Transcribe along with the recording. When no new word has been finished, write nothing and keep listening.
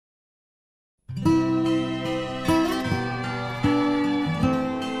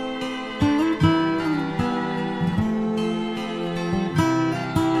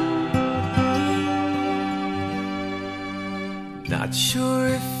Not sure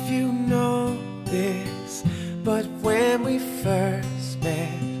if you know this, but when we first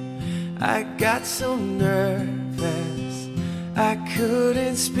met, I got so nervous I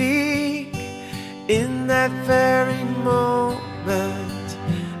couldn't speak. In that very moment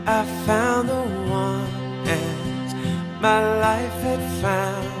I found the one, and my life had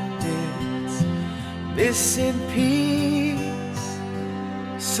found its missing piece.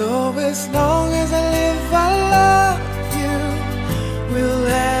 So as long as I live, I love you, will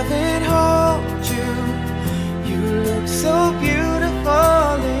have and hold you. You look so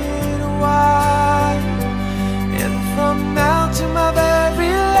beautiful in white, and from now to my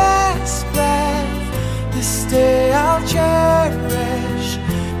very last breath, this day I'll cherish.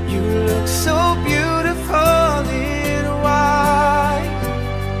 You look so beautiful in white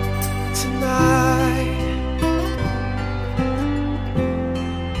tonight.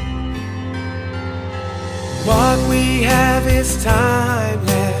 What we have is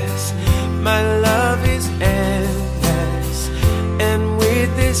timeless, my love is endless, and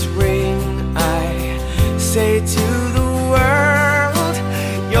with this ring I say to the world,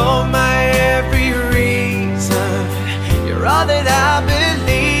 you're my every reason, you're all that I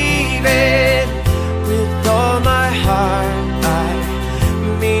believe in. With all my heart I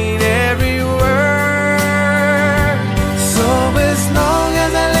mean every word. So as long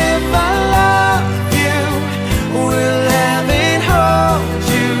as I live, I love you, will have and hold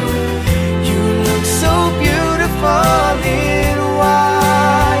you. You look so beautiful in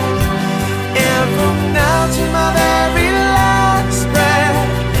white, and from now to my very last breath,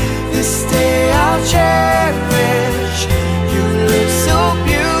 this day I'll cherish. You look so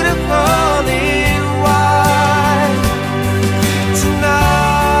beautiful in white tonight.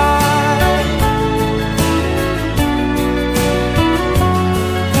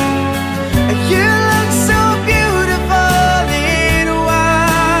 You look so beautiful in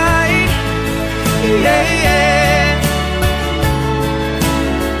white, yeah, yeah.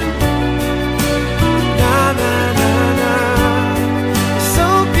 Na na na na, so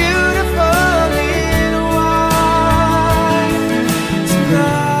beautiful in white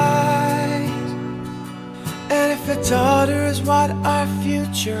tonight. And if a daughter is what our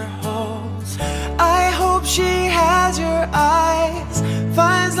future holds, I hope she has your eyes,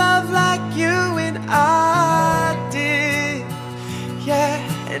 finds love like you and I did, yeah.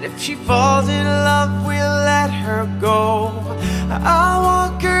 And if she falls in love, we'll let her go. I'll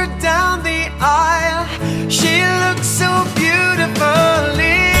walk her down the aisle. She looks so beautiful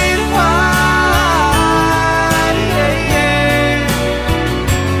in white, yeah, yeah.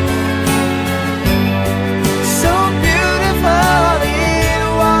 So beautiful in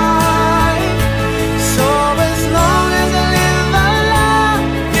white. So as long as I live, I love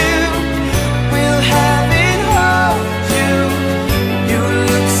you, will have and hold you. You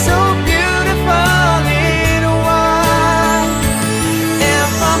look so beautiful in white, and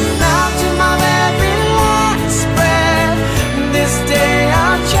from now to my very last breath, this day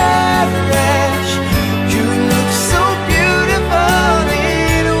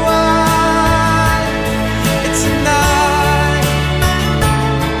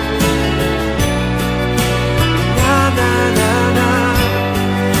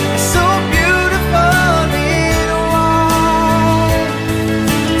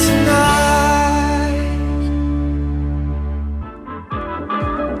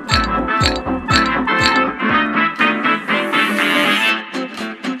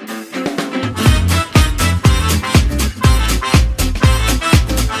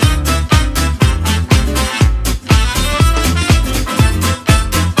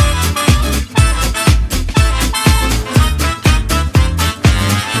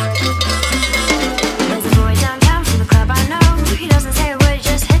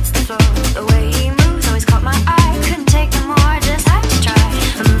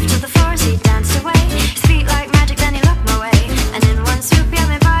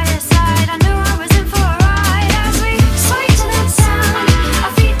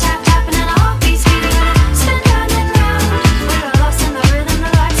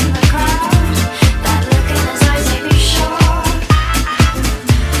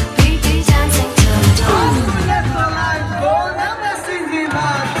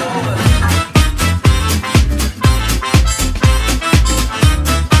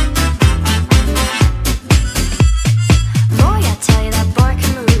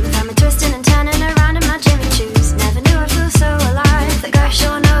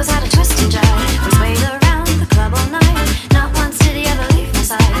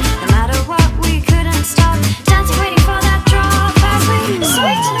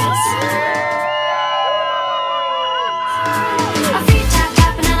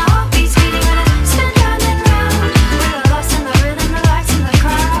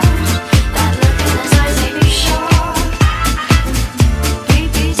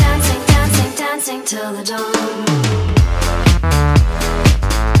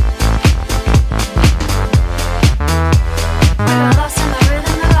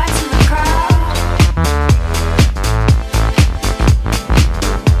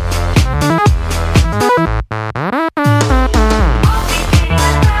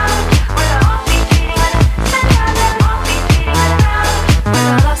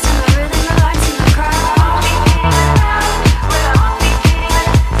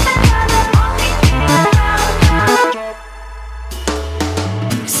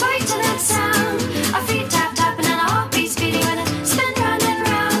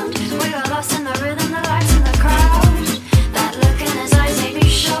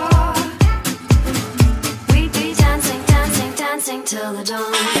dancing till the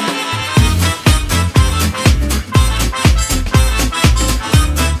dawn.